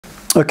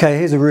Okay,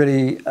 here's a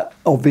really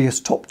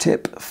obvious top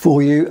tip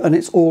for you, and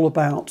it's all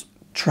about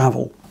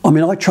travel. I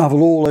mean, I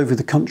travel all over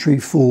the country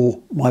for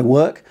my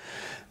work,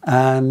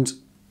 and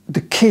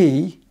the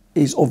key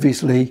is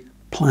obviously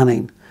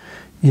planning.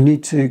 You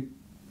need to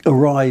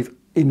arrive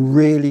in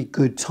really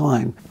good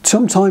time.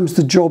 Sometimes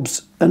the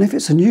jobs, and if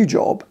it's a new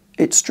job,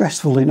 it's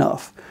stressful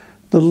enough.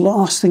 The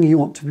last thing you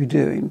want to be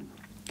doing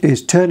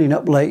is turning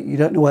up late, you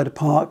don't know where to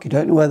park, you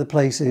don't know where the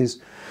place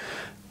is,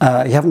 you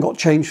haven't got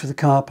change for the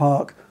car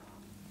park.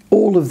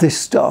 All of this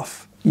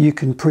stuff you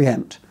can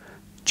preempt.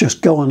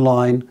 Just go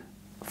online,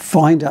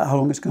 find out how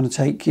long it's going to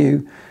take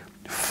you,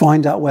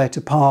 find out where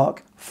to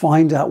park,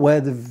 find out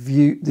where the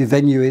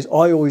venue is.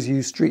 I always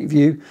use Street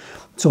View,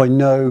 so I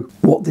know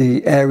what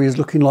the area is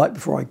looking like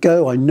before I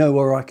go. I know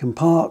where I can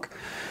park.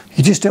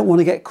 You just don't want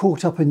to get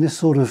caught up in this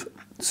sort of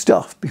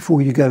stuff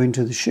before you go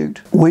into the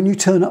shoot. When you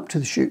turn up to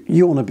the shoot,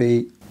 you want to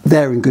be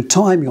there in good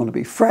time, you want to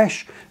be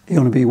fresh, you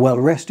want to be well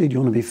rested, you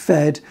want to be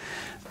fed,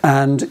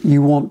 and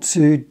you want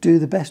to do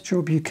the best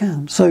job you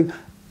can. So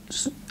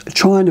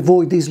try and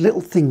avoid these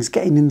little things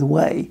getting in the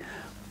way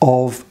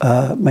of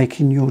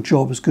making your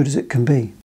job as good as it can be.